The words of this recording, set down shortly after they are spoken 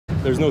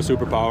there's no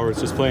superpower. It's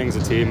just playing as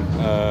a team.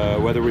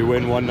 Whether we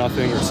win 1-0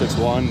 or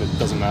 6-1, it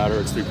doesn't matter.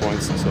 It's 3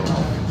 points. And so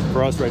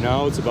for us right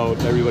now, it's about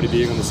everybody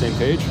being on the same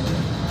page.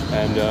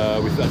 And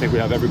I think we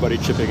have everybody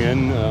chipping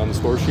in on the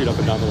score sheet up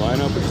and down the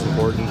lineup, which is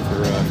important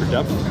for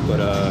depth.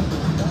 But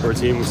for a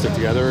team, we stick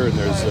together, and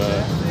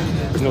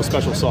there's no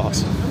special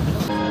sauce.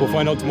 We'll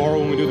find out tomorrow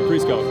when we do the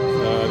pre-scout.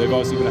 They've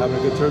obviously been having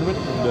a good tournament,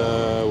 and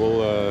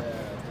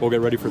we'll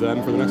get ready for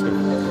them for the next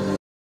game.